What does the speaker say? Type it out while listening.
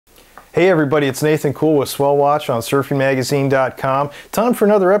Hey everybody, it's Nathan Cool with Swell Watch on surfingmagazine.com. Time for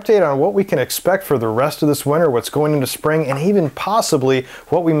another update on what we can expect for the rest of this winter, what's going into spring, and even possibly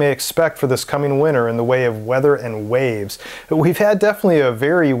what we may expect for this coming winter in the way of weather and waves. We've had definitely a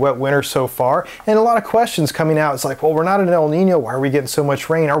very wet winter so far, and a lot of questions coming out. It's like, well, we're not in El Nino. Why are we getting so much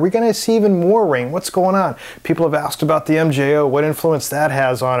rain? Are we going to see even more rain? What's going on? People have asked about the MJO, what influence that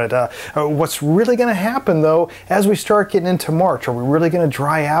has on it. What's really going to happen, though, as we start getting into March? Are we really going to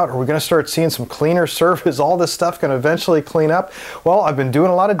dry out? Are we going to start seeing some cleaner surf? Is all this stuff going to eventually clean up? Well, I've been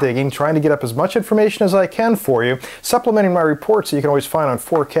doing a lot of digging, trying to get up as much information as I can for you, supplementing my reports that you can always find on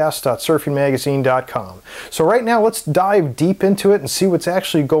forecast.surfingmagazine.com. So right now, let's dive deep into it and see what's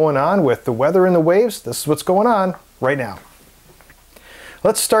actually going on with the weather and the waves. This is what's going on right now.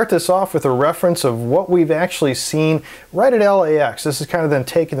 Let's start this off with a reference of what we've actually seen right at LAX. This is kind of then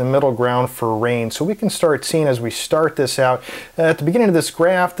taking the middle ground for rain. So we can start seeing as we start this out. At the beginning of this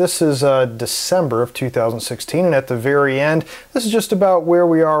graph, this is December of 2016, and at the very end, this is just about where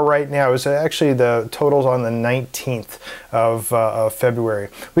we are right now. It's actually the totals on the 19th of February.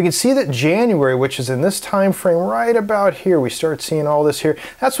 We can see that January, which is in this time frame right about here, we start seeing all this here.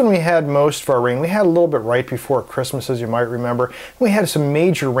 That's when we had most of our rain. We had a little bit right before Christmas, as you might remember. We had some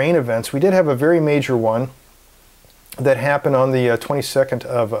major rain events. We did have a very major one that happened on the 22nd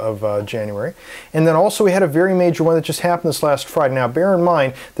of January. And then also we had a very major one that just happened this last Friday. Now bear in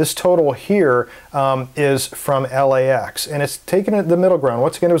mind, this total here is from LAX, and it's taken the middle ground.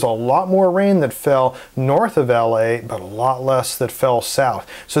 Once again, there was a lot more rain that fell north of LA, but a lot less that fell south.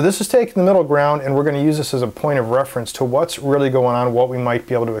 So this is taking the middle ground, and we're going to use this as a point of reference to what's really going on, what we might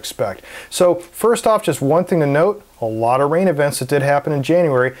be able to expect. So first off, just one thing to note, a lot of rain events that did happen in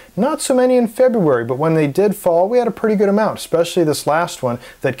January, not so many in February, but when they did fall, we had a pretty good amount, especially this last one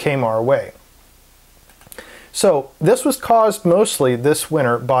that came our way. So this was caused mostly this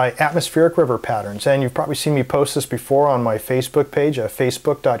winter by atmospheric river patterns, and you've probably seen me post this before on my Facebook page at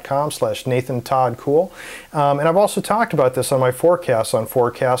facebook.com/NathanToddCool. And I've also talked about this on my forecast on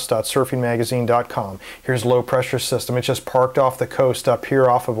forecast.surfingmagazine.com. Here's low pressure system. It's just parked off the coast up here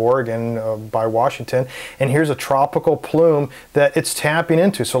off of Oregon by Washington, and here's a tropical plume that it's tapping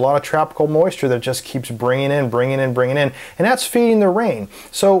into. So a lot of tropical moisture that just keeps bringing in, and that's feeding the rain.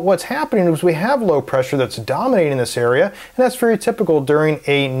 So what's happening is we have low pressure that's dominating this area, and that's very typical during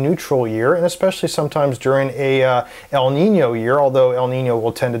a neutral year, and especially sometimes during a El Nino year, although El Nino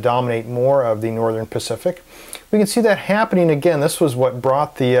will tend to dominate more of the northern Pacific. We can see that happening again. This was what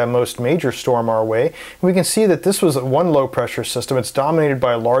brought the most major storm our way. And we can see that this was one low pressure system. It's dominated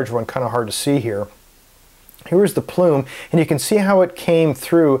by a large one, kind of hard to see here. Here's the plume, and you can see how it came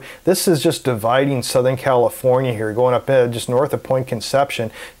through. This is just dividing Southern California here, going up just north of Point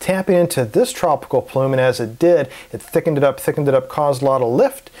Conception, tapping into this tropical plume, and as it did, it thickened it up, caused a lot of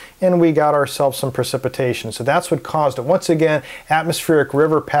lift, and we got ourselves some precipitation. So that's what caused it. Once again, atmospheric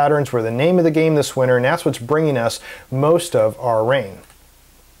river patterns were the name of the game this winter, and that's what's bringing us most of our rain.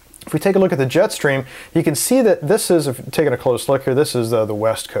 If we take a look at the jet stream, you can see that this is, if taking a close look here, this is the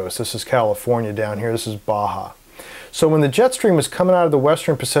west coast. This is California down here. This is Baja. So when the jet stream was coming out of the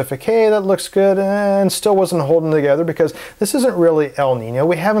western Pacific, hey, that looks good, and still wasn't holding together because this isn't really El Nino.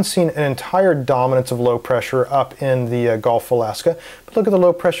 We haven't seen an entire dominance of low pressure up in the Gulf of Alaska, but look at the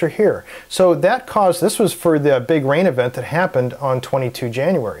low pressure here. So that caused, this was for the big rain event that happened on 22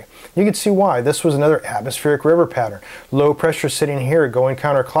 January. You can see why. This was another atmospheric river pattern. Low pressure sitting here going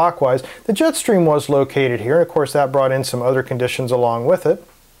counterclockwise. The jet stream was located here, and of course that brought in some other conditions along with it.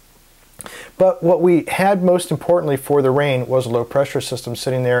 But what we had most importantly for the rain was a low pressure system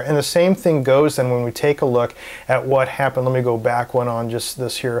sitting there, and the same thing goes then when we take a look at what happened. Let me go back one on just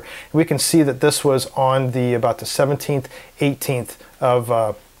this here. We can see that this was on about the 17th, 18th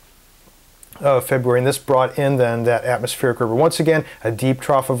of February, and this brought in then that atmospheric river. Once again, a deep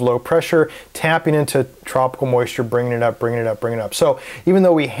trough of low pressure, tapping into tropical moisture, bringing it up. So even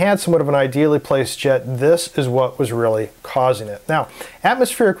though we had somewhat of an ideally placed jet, this is what was really causing it. Now,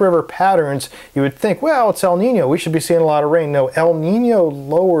 atmospheric river patterns, you would think, well, it's El Nino, we should be seeing a lot of rain. No, El Nino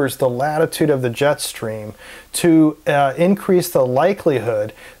lowers the latitude of the jet stream to increase the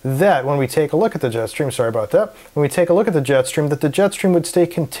likelihood that when we take a look at the jet stream, sorry about that, when we take a look at the jet stream, that the jet stream would stay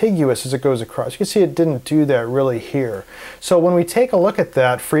contiguous as it goes across. You can see it didn't do that really here. So when we take a look at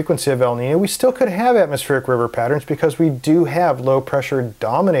that frequency of El Nino, we still could have atmospheric river patterns because we do have low pressure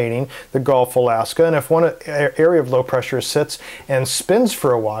dominating the Gulf of Alaska, and if one area of low pressure sits and spins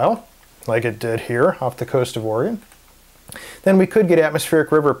for a while, like it did here off the coast of Oregon, then we could get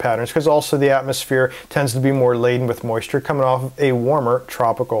atmospheric river patterns because also the atmosphere tends to be more laden with moisture coming off of a warmer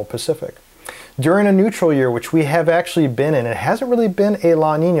tropical Pacific. During a neutral year, which we have actually been in, it hasn't really been a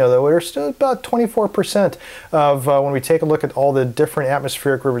La Nina, though. We're still about 24% of, when we take a look at all the different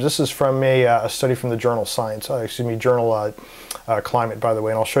atmospheric rivers. This is from a study from the journal Science, journal Climate, by the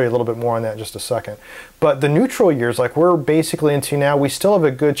way, and I'll show you a little bit more on that in just a second. But the neutral years, like we're basically into now, we still have a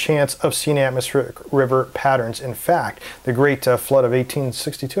good chance of seeing atmospheric river patterns. In fact, the Great Flood of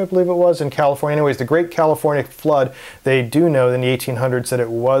 1862, I believe it was, in California. Anyways, the Great California Flood, they do know in the 1800s that it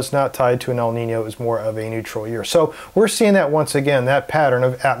was not tied to an El Nino. It was more of a neutral year. So we're seeing that once again, that pattern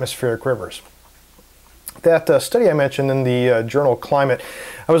of atmospheric rivers. That study I mentioned in the journal Climate,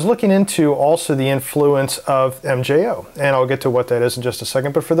 I was looking into also the influence of MJO, and I'll get to what that is in just a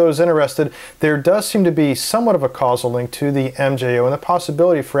second. But for those interested, there does seem to be somewhat of a causal link to the MJO and the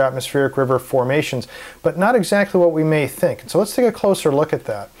possibility for atmospheric river formations, but not exactly what we may think. So let's take a closer look at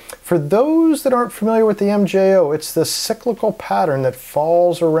that. For those that aren't familiar with the MJO, it's the cyclical pattern that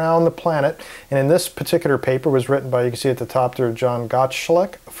falls around the planet, and in this particular paper was written by, you can see at the top there, John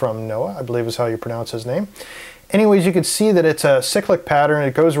Gottschalk from NOAA, I believe is how you pronounce his name. Anyways, you can see that it's a cyclic pattern.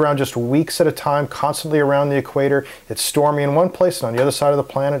 It goes around just weeks at a time, constantly around the equator. It's stormy in one place, and on the other side of the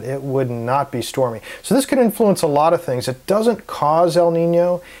planet, it would not be stormy. So this could influence a lot of things. It doesn't cause El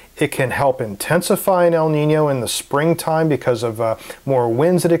Nino. It can help intensify an El Nino in the springtime because of more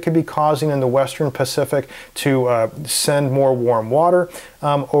winds that it could be causing in the western Pacific to send more warm water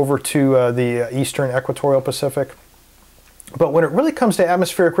over to the eastern equatorial Pacific. But when it really comes to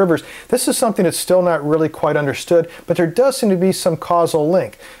atmospheric rivers, this is something that's still not really quite understood, but there does seem to be some causal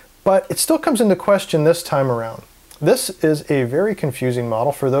link. But it still comes into question this time around. This is a very confusing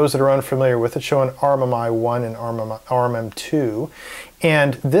model for those that are unfamiliar with it, showing RMMI1 and RMM2.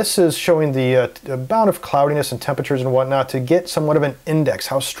 And this is showing the amount of cloudiness and temperatures and whatnot to get somewhat of an index.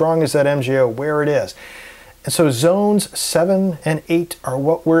 How strong is that MJO, where it is. And so zones 7 and 8 are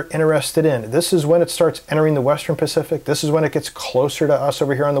what we're interested in. This is when it starts entering the western Pacific. This is when it gets closer to us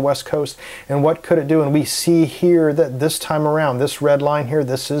over here on the west coast. And what could it do? And we see here that this time around, this red line here,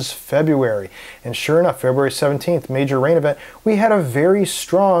 this is February. And sure enough, February 17th, major rain event, we had a very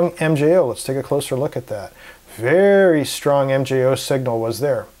strong MJO. Let's take a closer look at that. Very strong MJO signal was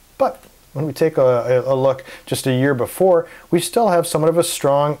there. But when we take a look just a year before, we still have somewhat of a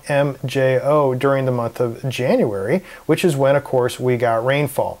strong MJO during the month of January, which is when, of course, we got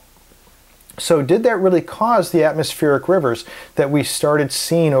rainfall. So did that really cause the atmospheric rivers that we started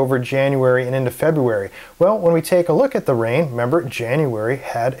seeing over January and into February? Well, when we take a look at the rain, remember January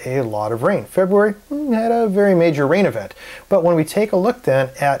had a lot of rain. February had a very major rain event. But when we take a look then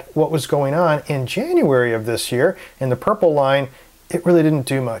at what was going on in January of this year, in the purple line, it really didn't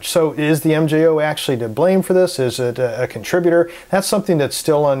do much. So is the MJO actually to blame for this? Is it a contributor? That's something that's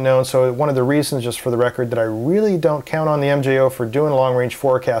still unknown. So one of the reasons, just for the record, that I really don't count on the MJO for doing long-range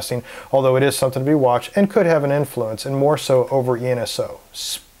forecasting, although it is something to be watched and could have an influence, and more so over ENSO.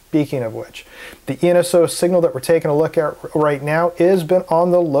 Speaking of which, the ENSO signal that we're taking a look at right now has been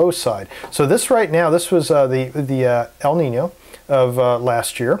on the low side. So this right now, this was the El Nino of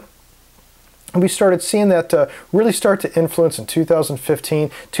last year. We started seeing that really start to influence in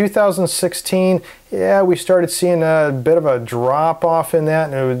 2015. 2016, yeah, we started seeing a bit of a drop off in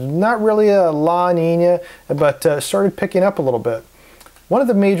that, and it was not really a La Nina, but started picking up a little bit. One of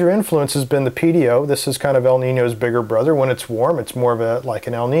the major influences has been the PDO. This is kind of El Nino's bigger brother. When it's warm, it's more of like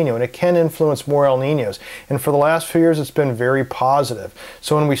an El Nino, and it can influence more El Ninos. And for the last few years, it's been very positive.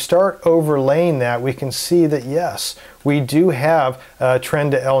 So when we start overlaying that, we can see that, yes, we do have a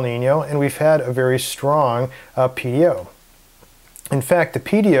trend to El Nino, and we've had a very strong PDO. In fact, the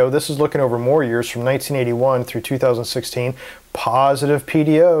PDO, this is looking over more years from 1981 through 2016, positive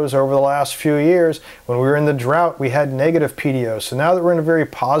PDOs over the last few years. When we were in the drought, we had negative PDOs. So now that we're in a very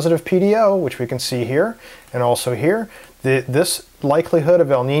positive PDO, which we can see here and also here, this likelihood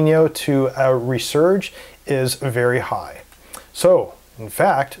of El Nino to resurge is very high. So, in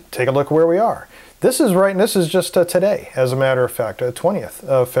fact, take a look where we are. This is right, and this is just today, as a matter of fact, 20th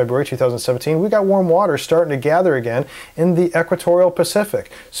of February 2017. We got warm water starting to gather again in the equatorial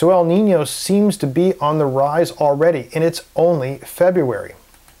Pacific. So El Nino seems to be on the rise already, and it's only February.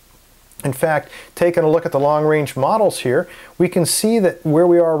 In fact, taking a look at the long-range models here, we can see that where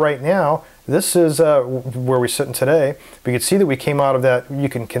we are right now, this is where we're sitting today. We can see that we came out of that. You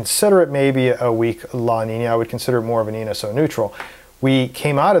can consider it maybe a weak La Nina. I would consider it more of an ENSO neutral. We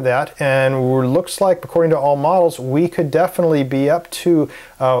came out of that, and it looks like, according to all models, we could definitely be up to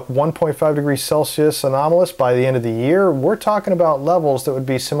 1.5 degrees Celsius anomalous by the end of the year. We're talking about levels that would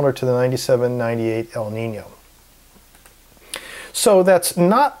be similar to the 97-98 El Nino. So that's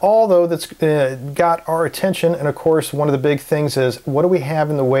not all, though, that's got our attention. And of course, one of the big things is, what do we have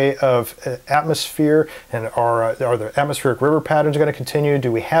in the way of atmosphere, and are the atmospheric river patterns going to continue?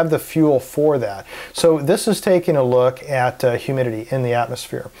 Do we have the fuel for that? So this is taking a look at humidity in the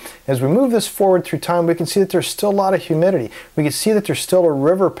atmosphere. As we move this forward through time, we can see that there's still a lot of humidity. We can see that there's still a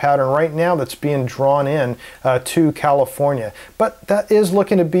river pattern right now that's being drawn in to California. But that is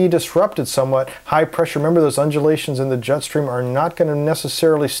looking to be disrupted somewhat. High pressure, remember, those undulations in the jet stream are not going to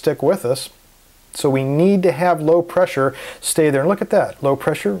necessarily stick with us. So we need to have low pressure stay there. And look at that. Low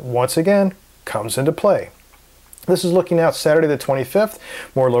pressure, once again, comes into play. This is looking out Saturday the 25th.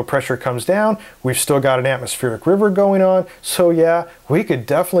 More low pressure comes down. We've still got an atmospheric river going on. So yeah, we could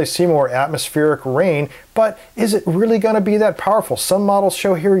definitely see more atmospheric rain, but is it really going to be that powerful? Some models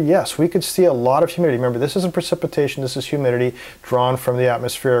show here, yes, we could see a lot of humidity. Remember, this isn't precipitation, this is humidity drawn from the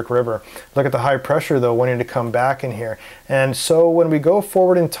atmospheric river. Look at the high pressure, though, wanting to come back in here. And so when we go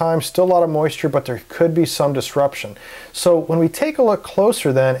forward in time, still a lot of moisture, but there could be some disruption. So when we take a look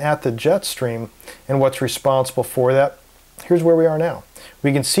closer then at the jet stream and what's responsible for that, here's where we are now.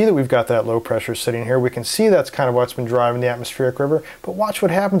 We can see that we've got that low pressure sitting here. We can see that's kind of what's been driving the atmospheric river. But watch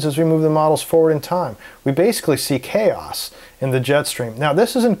what happens as we move the models forward in time. We basically see chaos in the jet stream. Now,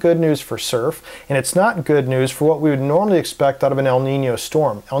 this isn't good news for surf, and it's not good news for what we would normally expect out of an El Nino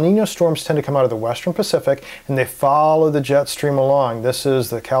storm. El Nino storms tend to come out of the western Pacific, and they follow the jet stream along. This is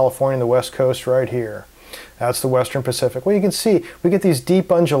the California and the West Coast right here. That's the Western Pacific. Well, you can see we get these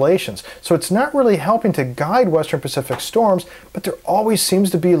deep undulations. So it's not really helping to guide Western Pacific storms, but there always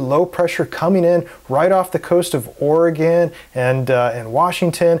seems to be low pressure coming in right off the coast of Oregon and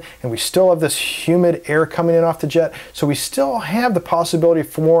Washington, and we still have this humid air coming in off the jet. So we still have the possibility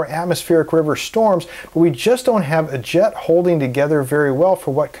for more atmospheric river storms, but we just don't have a jet holding together very well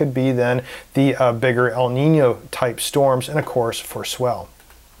for what could be then the bigger El Nino type storms, and of course for swell.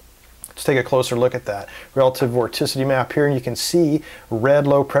 Let's take a closer look at that. Relative vorticity map here, and you can see red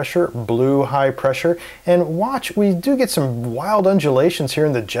low pressure, blue high pressure, and watch, we do get some wild undulations here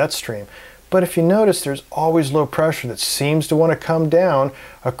in the jet stream. But if you notice, there's always low pressure that seems to want to come down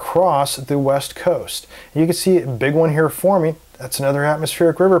across the west coast. You can see a big one here forming. That's another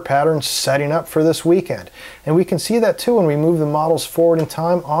atmospheric river pattern setting up for this weekend. And we can see that too when we move the models forward in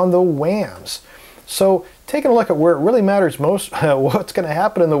time on the WAMs. So taking a look at where it really matters most, what's going to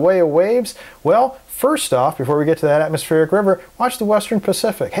happen in the way of waves, well, first off, before we get to that atmospheric river, watch the Western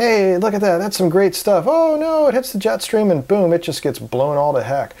Pacific. Hey, look at that. That's some great stuff. Oh no, it hits the jet stream and boom, it just gets blown all to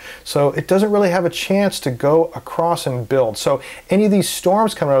heck. So it doesn't really have a chance to go across and build. So any of these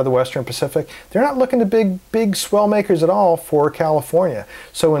storms coming out of the Western Pacific, they're not looking to big swell makers at all for California.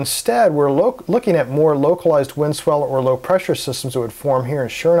 So instead, we're looking at more localized wind swell or low pressure systems that would form here.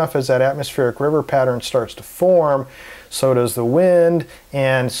 And sure enough, as that atmospheric river pattern starts to form, so does the wind,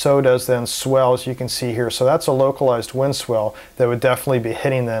 and so does then swell, as you can see here. So that's a localized wind swell that would definitely be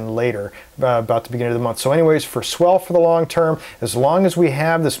hitting then later, about the beginning of the month. So anyways, for swell for the long term, as long as we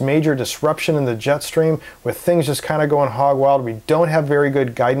have this major disruption in the jet stream with things just kind of going hog wild, we don't have very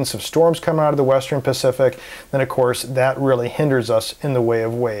good guidance of storms coming out of the Western Pacific, then of course that really hinders us in the way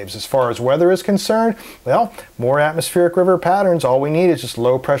of waves. As far as weather is concerned, well, more atmospheric river patterns. All we need is just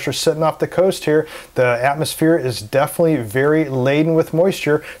low pressure sitting off the coast here. The atmosphere is definitely very laden with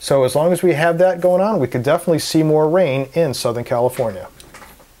moisture, so as long as we have that going on, we could definitely see more rain in Southern California.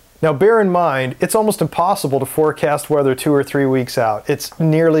 Now bear in mind, it's almost impossible to forecast weather 2 or 3 weeks out. It's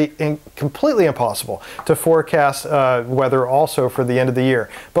nearly completely impossible to forecast weather also for the end of the year.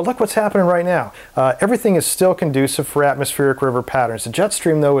 But look what's happening right now. Everything is still conducive for atmospheric river patterns. The jet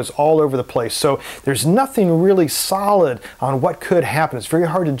stream, though, is all over the place. So there's nothing really solid on what could happen. It's very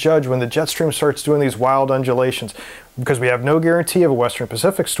hard to judge when the jet stream starts doing these wild undulations because we have no guarantee of a Western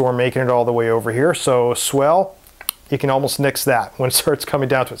Pacific storm making it all the way over here. So swell, you can almost nix that when it starts coming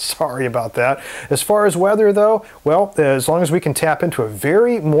down to it. Sorry about that. As far as weather, though, well, as long as we can tap into a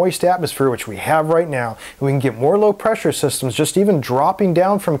very moist atmosphere, which we have right now, and we can get more low pressure systems just even dropping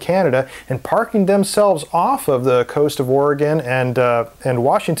down from Canada and parking themselves off of the coast of Oregon and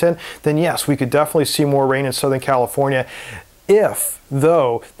Washington, then yes, we could definitely see more rain in Southern California. If,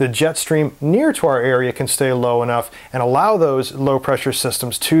 though, the jet stream near to our area can stay low enough and allow those low pressure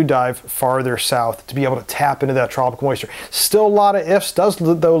systems to dive farther south to be able to tap into that tropical moisture. Still a lot of ifs. Does,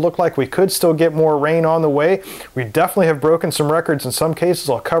 though, look like we could still get more rain on the way. We definitely have broken some records in some cases.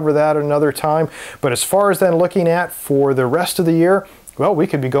 I'll cover that at another time. But as far as then looking at for the rest of the year, well, we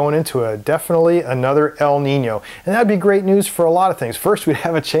could be going into definitely another El Nino. And that'd be great news for a lot of things. First, we'd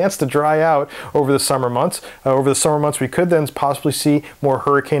have a chance to dry out over the summer months. Over the summer months, we could then possibly see more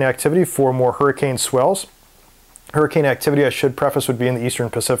hurricane activity for more hurricane swells. Hurricane activity, I should preface, would be in the eastern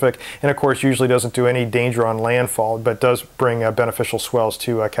Pacific, and of course usually doesn't do any danger on landfall, but does bring beneficial swells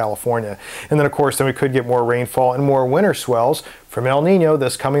to California. And then of course then we could get more rainfall and more winter swells from El Nino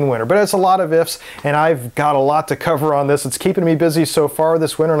this coming winter. But it's a lot of ifs, and I've got a lot to cover on this. It's keeping me busy so far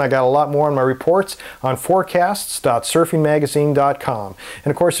this winter, and I got a lot more in my reports on forecasts.surfingmagazine.com.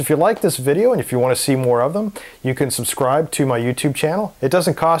 And of course, if you like this video and if you want to see more of them, you can subscribe to my YouTube channel. It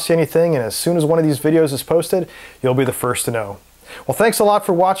doesn't cost you anything, and as soon as one of these videos is posted, you'll be the first to know. Well, thanks a lot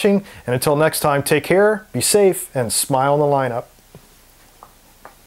for watching, and until next time, take care, be safe, and smile in the lineup.